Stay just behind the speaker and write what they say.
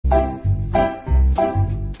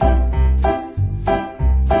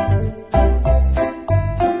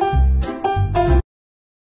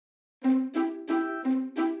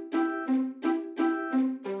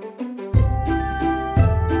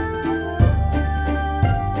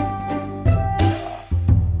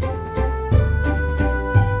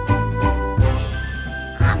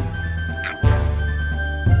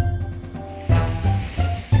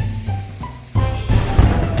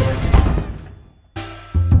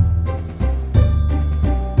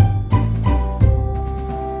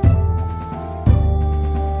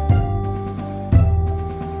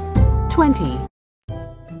20.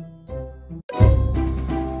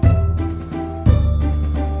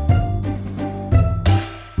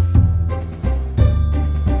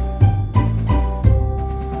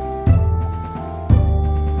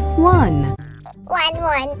 1.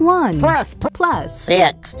 1 plus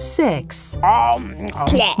 6.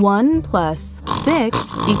 1 plus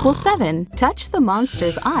 6 equals 7. Touch the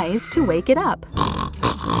monster's eyes to wake it up.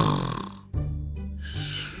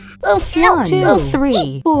 1, 2,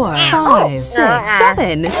 3, 4, 5, 6,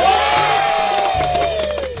 7.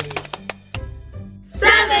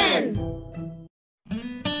 7.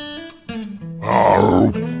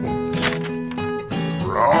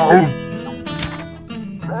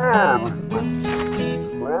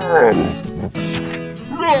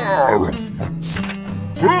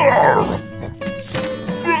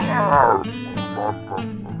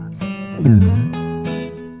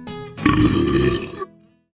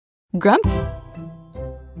 Grump.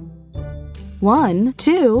 1,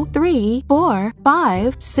 2, 3, 4,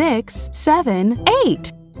 5, 6, 7,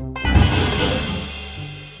 8.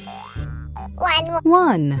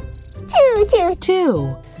 1, 2,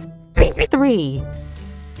 3,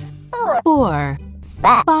 4,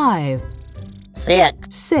 5,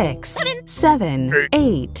 6, 7,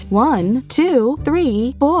 8. 1, 2,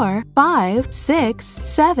 3, 4, 5, 6,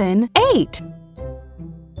 7, 8.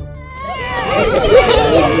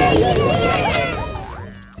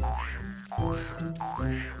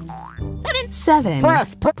 7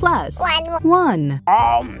 plus 1.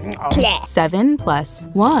 7 plus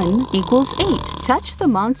 1 equals 8. Touch the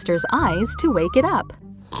monster's eyes to wake it up.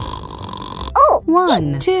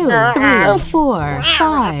 1, 2, 3, 4,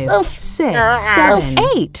 5, 6, 7,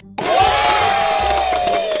 8.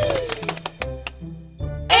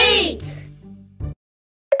 8.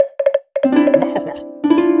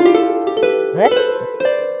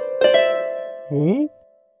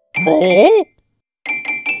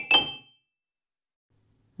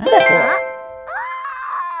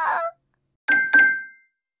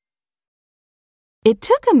 It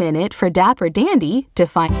took a minute for Dapper Dandy to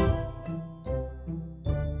find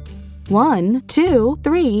 1, 2,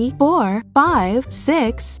 3, 4, 5,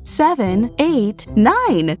 6, 7, 8,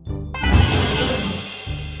 9.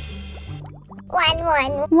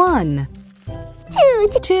 1,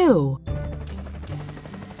 2,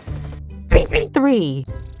 3,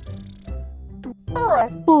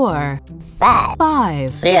 4,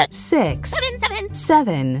 5, 6,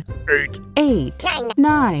 7, 8,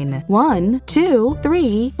 9. 1, 2,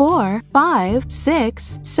 3, 4, 5,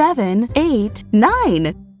 6, 7, 8,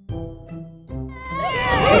 9.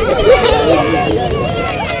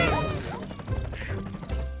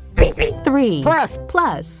 3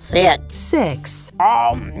 plus 6.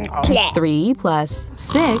 3 plus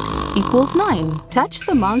 6 equals 9. Touch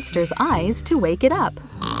the monster's eyes to wake it up.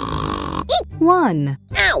 1,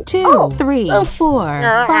 2, 3, 4,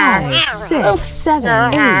 5, 6,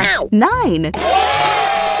 7, 8, 9.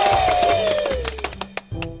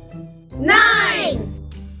 9.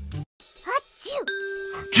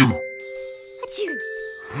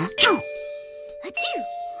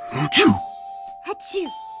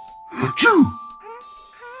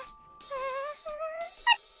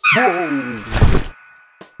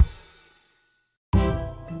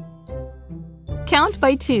 Count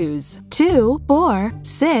by twos. 2, 4,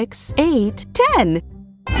 6, 8, 10.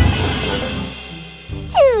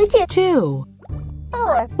 2,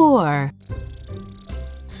 4,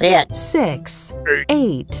 6,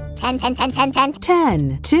 8,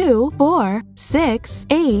 10. 2, 4, 6,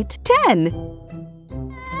 8, 10.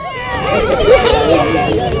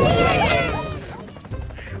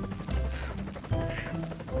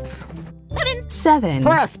 7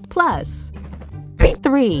 plus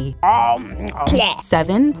 3.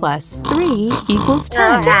 7 plus 3 equals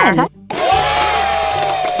 10. 10. 10.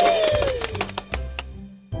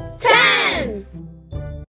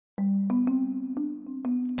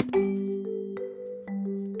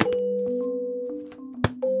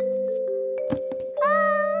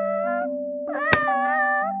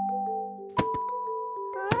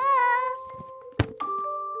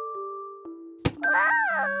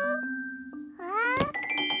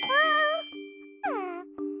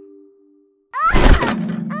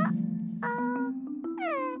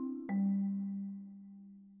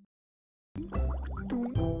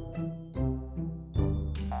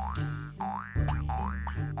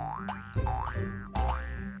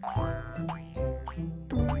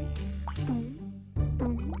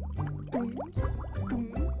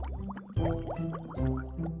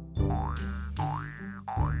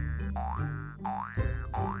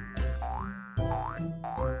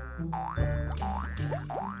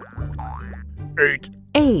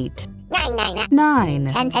 8 9,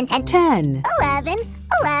 10,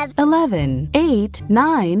 11, 8,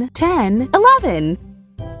 9, 10, 11.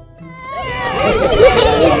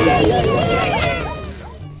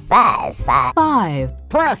 5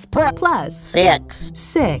 plus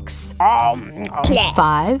 6.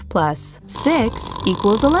 5 plus 6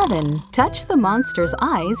 equals 11. Touch the monster's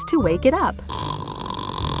eyes to wake it up.